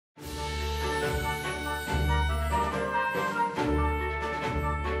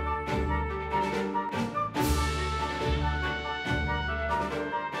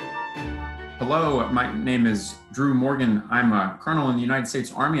Hello, my name is Drew Morgan. I'm a colonel in the United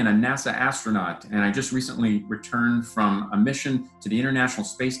States Army and a NASA astronaut, and I just recently returned from a mission to the International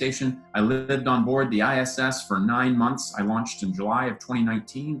Space Station. I lived on board the ISS for 9 months. I launched in July of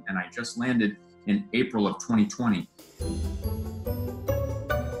 2019, and I just landed in April of 2020.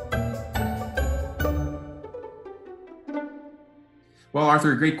 Well,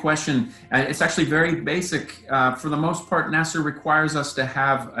 Arthur, great question. It's actually very basic. For the most part, NASA requires us to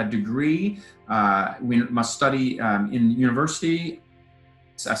have a degree. We must study in university,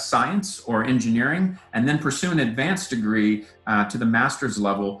 science or engineering, and then pursue an advanced degree to the master's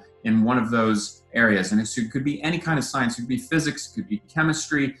level in one of those areas. And it could be any kind of science. It could be physics, it could be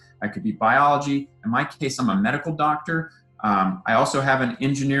chemistry, it could be biology. In my case, I'm a medical doctor. I also have an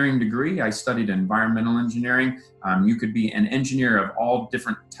engineering degree. I studied environmental engineering. You could be an engineer of all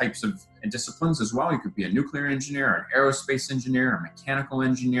different types of disciplines as well. You could be a nuclear engineer, an aerospace engineer, a mechanical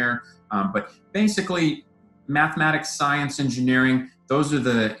engineer. But basically, mathematics, science, engineering, those are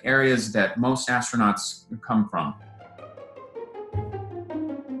the areas that most astronauts come from.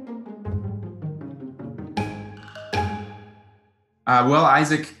 Well,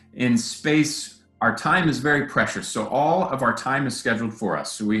 Isaac, in space, our time is very precious. So all of our time is scheduled for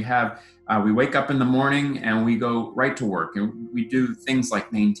us. So we wake up in the morning and we go right to work. And we do things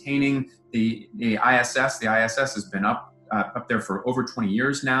like maintaining the ISS. The ISS has been up there for over 20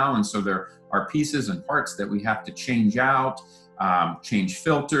 years now. And so there are pieces and parts that we have to change out, change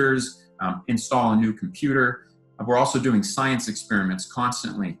filters, install a new computer. We're also doing science experiments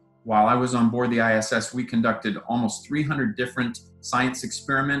constantly. While I was on board the ISS, we conducted almost 300 different science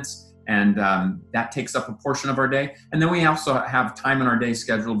experiments. And that takes up a portion of our day. And then we also have time in our day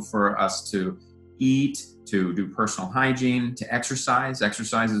scheduled for us to eat, to do personal hygiene, to exercise.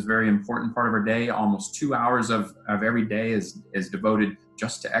 Exercise is a very important part of our day. Almost 2 hours of every day is devoted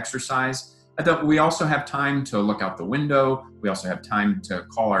just to exercise. We also have time to look out the window. We also have time to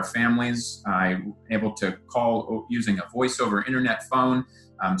call our families. I'm able to call using a voice over internet phone.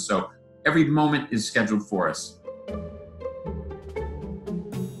 So every moment is scheduled for us.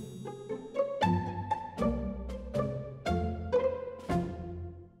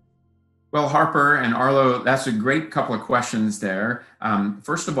 Well, Harper and Arlo, that's a great couple of questions there.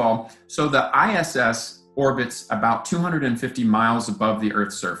 First of all, so the ISS orbits about 250 miles above the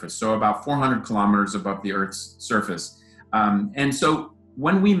Earth's surface, so about 400 kilometers above the Earth's surface. And so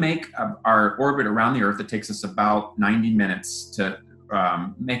when we make our orbit around the Earth, it takes us about 90 minutes to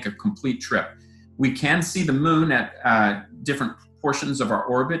make a complete trip. We can see the moon at different portions of our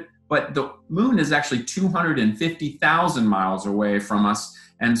orbit, but the moon is actually 250,000 miles away from us.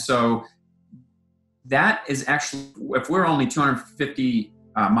 And so that is actually, if we're only 250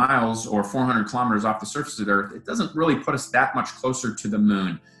 miles or 400 kilometers off the surface of the Earth, it doesn't really put us that much closer to the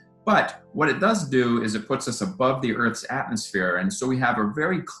moon. But what it does do is it puts us above the Earth's atmosphere. And so we have a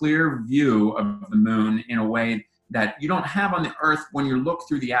very clear view of the moon in a way that you don't have on the Earth when you look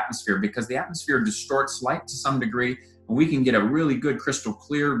through the atmosphere, because the atmosphere distorts light to some degree, and we can get a really good crystal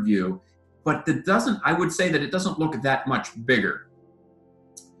clear view. But I would say that it doesn't look that much bigger.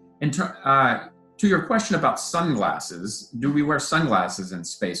 To your question about sunglasses, do we wear sunglasses in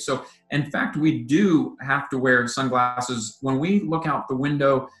space? So in fact, we do have to wear sunglasses when we look out the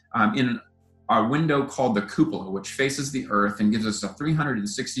window in a window called the cupola, which faces the Earth and gives us a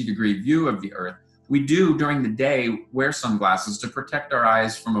 360-degree view of the Earth. We do, during the day, wear sunglasses to protect our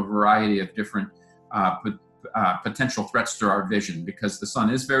eyes from a variety of different potential threats to our vision, because the sun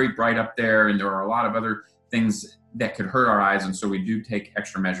is very bright up there and there are a lot of other things that could hurt our eyes, and so we do take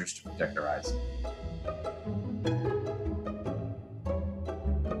extra measures to protect our eyes.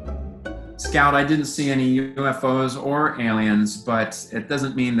 Scout, I didn't see any UFOs or aliens, but it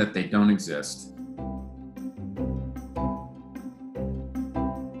doesn't mean that they don't exist.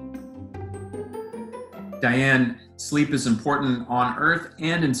 Diane, sleep is important on Earth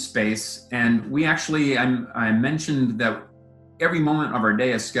and in space, and we actually, I mentioned that every moment of our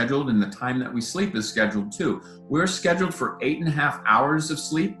day is scheduled, and the time that we sleep is scheduled too. We're scheduled for 8.5 hours of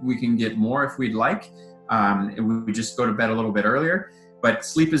sleep. We can get more if we'd like. We just go to bed a little bit earlier. But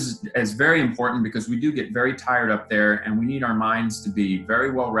sleep is very important because we do get very tired up there, and we need our minds to be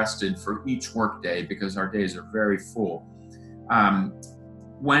very well rested for each work day because our days are very full.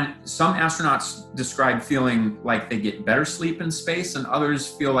 When some astronauts describe feeling like they get better sleep in space, and others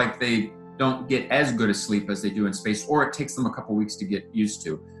feel like they don't get as good a sleep as they do in space, or it takes them a couple weeks to get used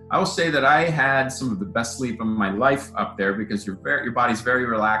to. I will say that I had some of the best sleep of my life up there because your body's very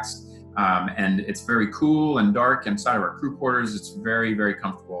relaxed, and it's very cool and dark inside of our crew quarters. It's very, very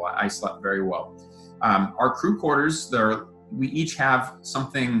comfortable. I slept very well. Our crew quarters, they're we each have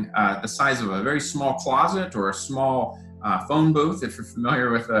something the size of a very small closet or a small phone booth. If you're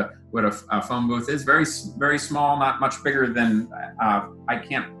familiar with what a phone booth is, very, very small, not much bigger than I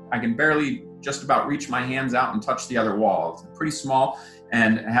can barely just about reach my hands out and touch the other wall. It's pretty small,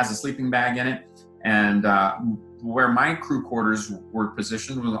 and it has a sleeping bag in it. And where my crew quarters were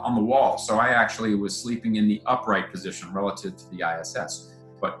positioned was on the wall. So I actually was sleeping in the upright position relative to the ISS.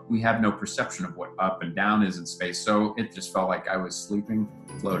 But we have no perception of what up and down is in space. So it just felt like I was sleeping,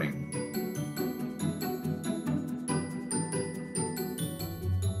 floating.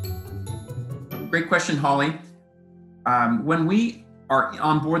 Great question, Holly. When we are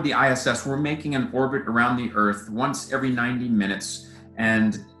on board the ISS, we're making an orbit around the Earth once every 90 minutes.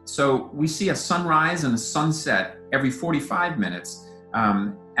 And so we see a sunrise and a sunset every 45 minutes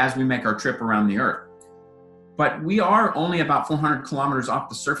as we make our trip around the Earth. But we are only about 400 kilometers off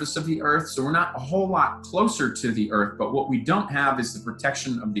the surface of the Earth, so we're not a whole lot closer to the Earth, but what we don't have is the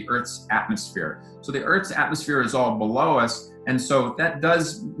protection of the Earth's atmosphere. So the Earth's atmosphere is all below us, and so that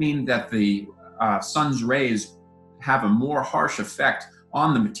does mean that the sun's rays have a more harsh effect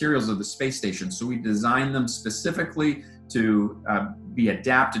on the materials of the space station. So we designed them specifically to be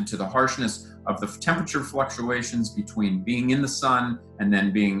adapted to the harshness of the temperature fluctuations between being in the sun and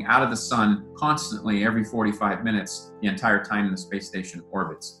then being out of the sun constantly every 45 minutes, the entire time the space station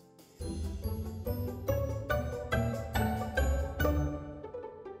orbits.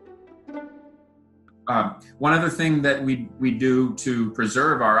 One other thing that we do to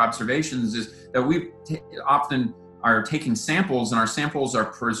preserve our observations is that we often are taking samples, and our samples are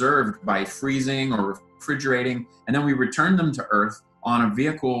preserved by freezing or refrigerating, and then we return them to Earth on a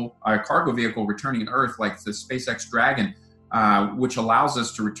vehicle, a cargo vehicle returning to Earth, like the SpaceX Dragon, which allows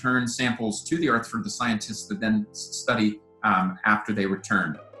us to return samples to the Earth for the scientists to then study after they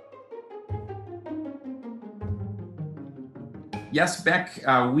return. Yes, Beck,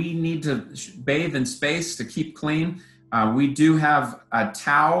 we need to bathe in space to keep clean. We do have a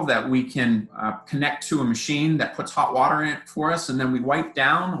towel that we can connect to a machine that puts hot water in it for us, and then we wipe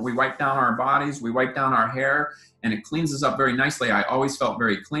down our bodies, we wipe down our hair, and it cleans us up very nicely. I always felt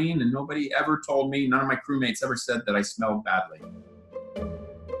very clean, and nobody ever told me, none of my crewmates ever said that I smelled badly.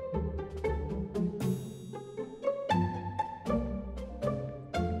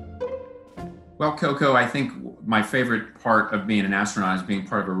 Well, Coco, I think my favorite part of being an astronaut is being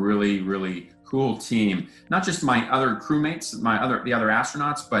part of a really, really cool team. Not just my other crewmates, the other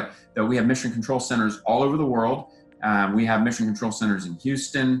astronauts, but that we have mission control centers all over the world. We have mission control centers in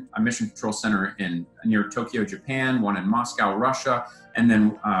Houston, a mission control center near Tokyo, Japan, one in Moscow, Russia, and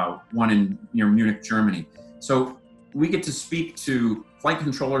then one near Munich, Germany. So we get to speak to flight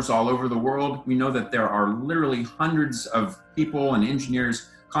controllers all over the world. We know that there are literally hundreds of people and engineers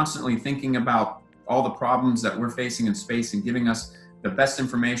constantly thinking about all the problems that we're facing in space and giving us the best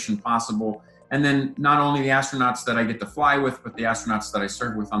information possible. And then not only the astronauts that I get to fly with, but the astronauts that I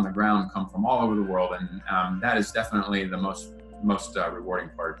serve with on the ground come from all over the world. And that is definitely the most rewarding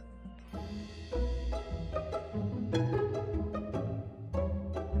part.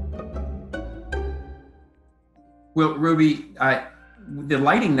 Well, Ruby, the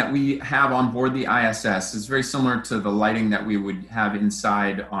lighting that we have on board the ISS is very similar to the lighting that we would have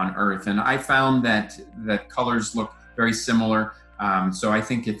inside on Earth. And I found that colors look very similar. So I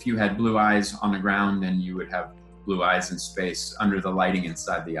think if you had blue eyes on the ground, then you would have blue eyes in space under the lighting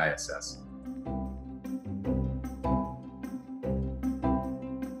inside the ISS.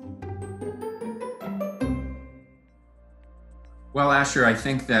 Well, Asher, I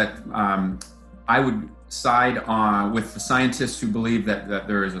think that I would side with the scientists who believe that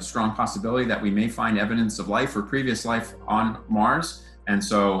there is a strong possibility that we may find evidence of life or previous life on Mars. And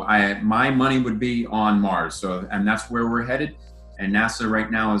so my money would be on Mars. And that's where we're headed. And NASA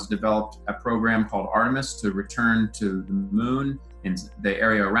right now has developed a program called Artemis to return to the moon, in the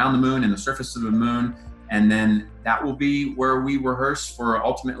area around the moon and the surface of the moon. And then that will be where we rehearse for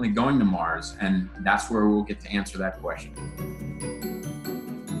ultimately going to Mars. And that's where we'll get to answer that question.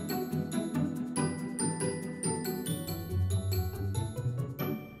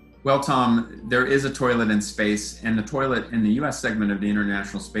 Well, Tom, there is a toilet in space, and the toilet in the US segment of the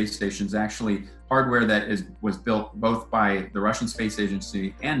International Space Station is actually hardware that was built both by the Russian Space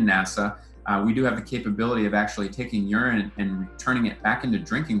Agency and NASA. We do have the capability of actually taking urine and turning it back into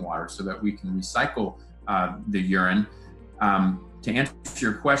drinking water so that we can recycle the urine. To answer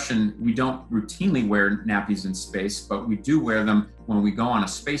your question, we don't routinely wear nappies in space, but we do wear them when we go on a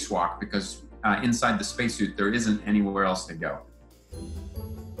spacewalk because inside the spacesuit, there isn't anywhere else to go.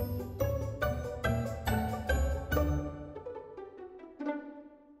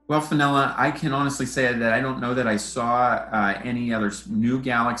 Well, Fenella, I can honestly say that I don't know that I saw any other new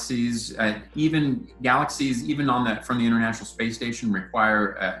galaxies. Even galaxies, even on the from the International Space Station,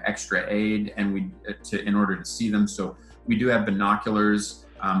 require extra aid, and in order to see them. So we do have binoculars,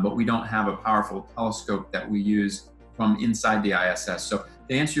 but we don't have a powerful telescope that we use from inside the ISS. So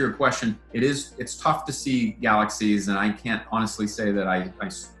to answer your question, it's tough to see galaxies, and I can't honestly say that I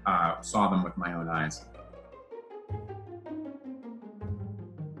saw them with my own eyes.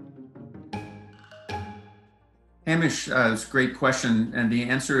 Hamish, it's a great question. And the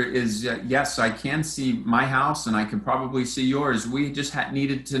answer is yes, I can see my house and I can probably see yours. We just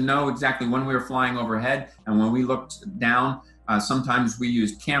needed to know exactly when we were flying overhead and when we looked down. Sometimes we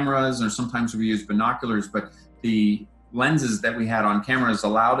used cameras or sometimes we used binoculars, but the lenses that we had on cameras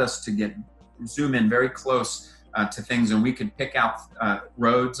allowed us to zoom in very close to things, and we could pick out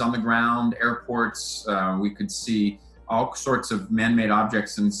roads on the ground, airports. We could see all sorts of man-made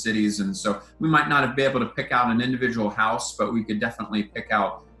objects in cities. And so we might not have been able to pick out an individual house, but we could definitely pick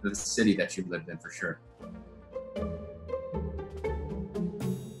out the city that you lived in for sure.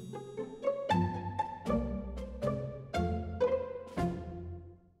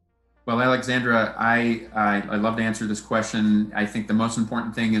 Well, Alexandra, I love to answer this question. I think the most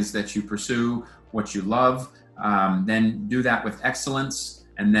important thing is that you pursue what you love, then do that with excellence,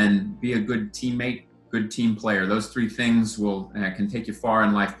 and then be a good teammate, good team player. Those three things can take you far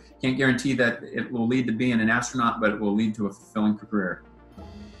in life. Can't guarantee that it will lead to being an astronaut, but it will lead to a fulfilling career.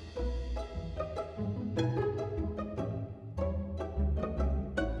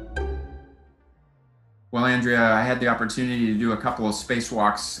 Well, Andrea, I had the opportunity to do a couple of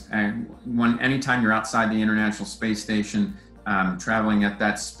spacewalks, and anytime you're outside the International Space Station, traveling at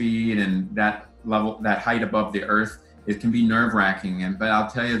that speed and that level, that height above the Earth, it can be nerve-wracking. But I'll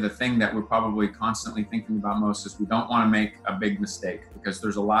tell you, the thing that we're probably constantly thinking about most is we don't want to make a big mistake, because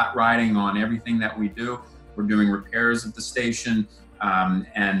there's a lot riding on everything that we do. We're doing repairs at the station,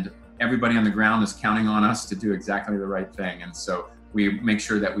 and everybody on the ground is counting on us to do exactly the right thing. And so we make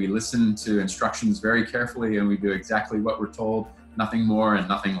sure that we listen to instructions very carefully and we do exactly what we're told, nothing more and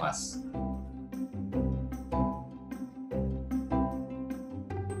nothing less.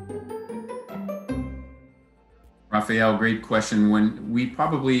 Raphael, great question. When we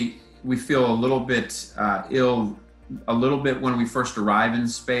feel a little bit ill, a little bit when we first arrive in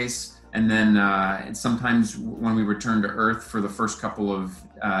space, and then sometimes when we return to Earth for the first couple of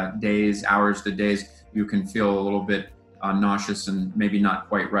days, hours to days, you can feel a little bit nauseous and maybe not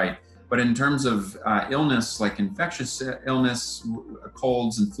quite right. But in terms of illness, like infectious illness,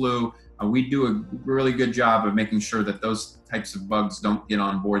 colds and flu, we do a really good job of making sure that those types of bugs don't get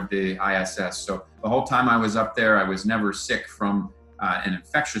on board the ISS. So the whole time I was up there, I was never sick from an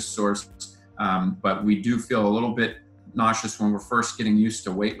infectious source, but we do feel a little bit nauseous when we're first getting used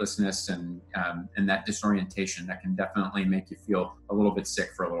to weightlessness and that disorientation. That can definitely make you feel a little bit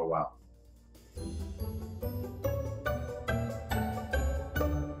sick for a little while.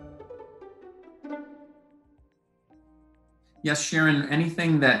 Yes, Sharon,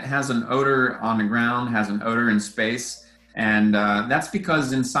 anything that has an odor on the ground has an odor in space. And that's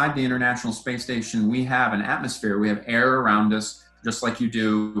because inside the International Space Station, we have an atmosphere, we have air around us, just like you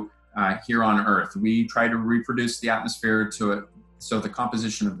do here on Earth. We try to reproduce the atmosphere so the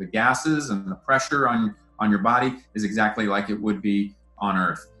composition of the gases and the pressure on your body is exactly like it would be on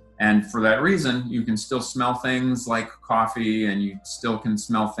Earth. And for that reason, you can still smell things like coffee, and you still can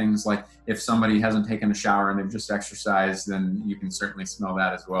smell things like if somebody hasn't taken a shower and they've just exercised, then you can certainly smell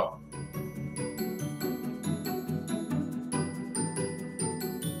that as well.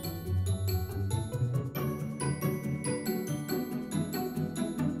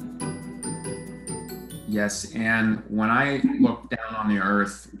 Yes, and when I look down on the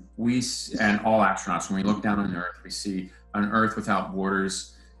Earth, and all astronauts, when we look down on the Earth, we see an Earth without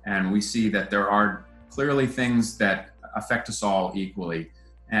borders. And we see that there are clearly things that affect us all equally.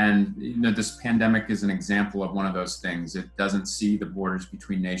 And this pandemic is an example of one of those things. It doesn't see the borders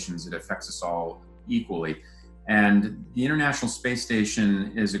between nations. It affects us all equally. And the International Space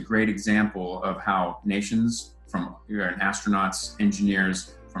Station is a great example of how nations, from astronauts,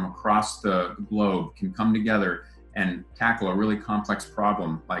 engineers from across the globe, can come together and tackle a really complex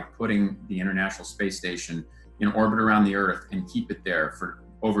problem, like putting the International Space Station in orbit around the Earth and keep it there for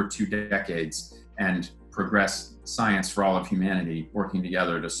over 2 decades and progress science for all of humanity, working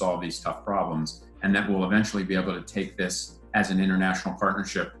together to solve these tough problems. And that we'll eventually be able to take this as an international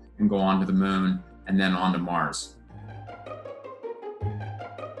partnership and go on to the moon and then on to Mars.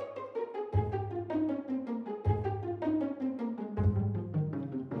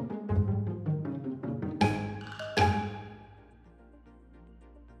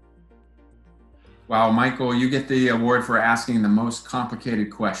 Wow, Michael, you get the award for asking the most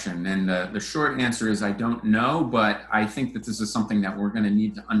complicated question. And the short answer is I don't know, but I think that this is something that we're going to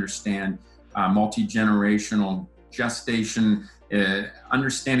need to understand. Multi-generational gestation,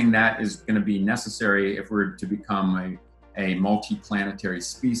 understanding that is going to be necessary if we're to become a multi-planetary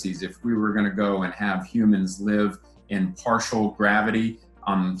species. If we were going to go and have humans live in partial gravity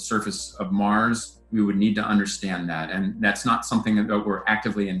on the surface of Mars, we would need to understand that. And that's not something that we're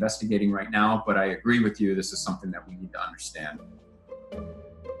actively investigating right now, but I agree with you, this is something that we need to understand.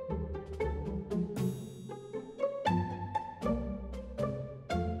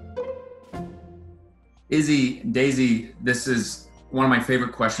 Izzy, Daisy, this is one of my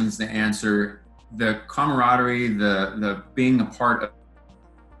favorite questions to answer. The camaraderie, the being a part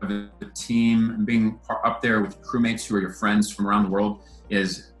of the team, being up there with crewmates who are your friends from around the world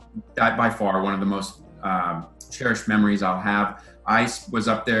is by far one of the most cherished memories I'll have. I was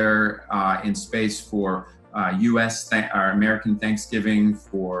up there in space for American Thanksgiving,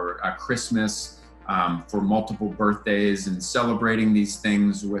 for Christmas, for multiple birthdays, and celebrating these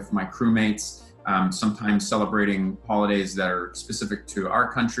things with my crewmates. Sometimes celebrating holidays that are specific to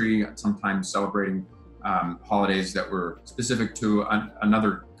our country, sometimes celebrating holidays that were specific to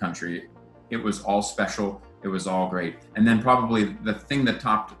another country. It was all special. It was all great. And then probably the thing that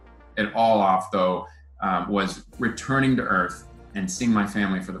topped it all off, though, was returning to Earth and seeing my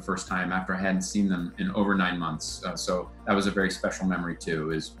family for the first time after I hadn't seen them in over 9 months. So that was a very special memory too,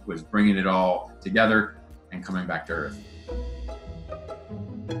 was bringing it all together and coming back to Earth.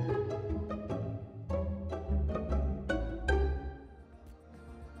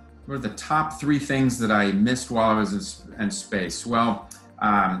 What are the top 3 things that I missed while I was in space? Well,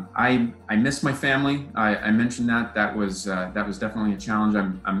 I miss my family. I mentioned that was definitely a challenge.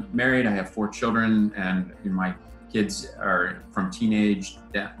 I'm married. I have 4 children, and my kids are from teenage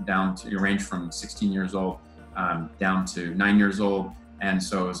down to range from 16 years old down to 9 years old, and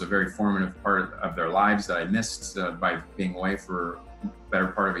so it was a very formative part of their lives that I missed by being away for a better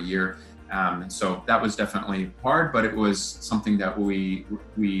part of a year. So that was definitely hard, but it was something that we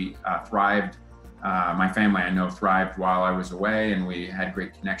thrived. My family, I know, thrived while I was away, and we had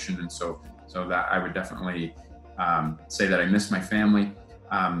great connection. And so that I would definitely say that I missed my family.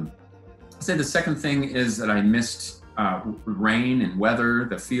 I'd say the second thing is that I missed rain and weather,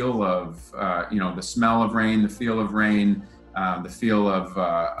 the feel of, the smell of rain, the feel of rain, the feel of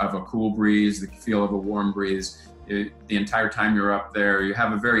a cool breeze, the feel of a warm breeze. The entire time you're up there, you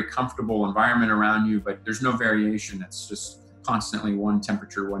have a very comfortable environment around you, but there's no variation. It's just constantly one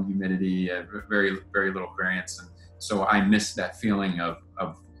temperature, one humidity, very, very little variance. And so I missed that feeling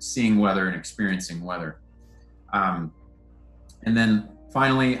of seeing weather and experiencing weather. And then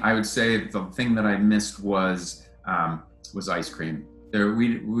finally, I would say the thing that I missed was ice cream.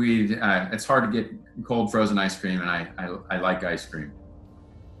 It's hard to get cold frozen ice cream, and I like ice cream.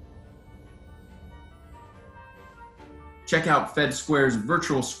 Check out FedSquare's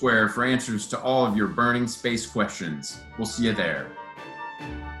virtual square for answers to all of your burning space questions. We'll see you there.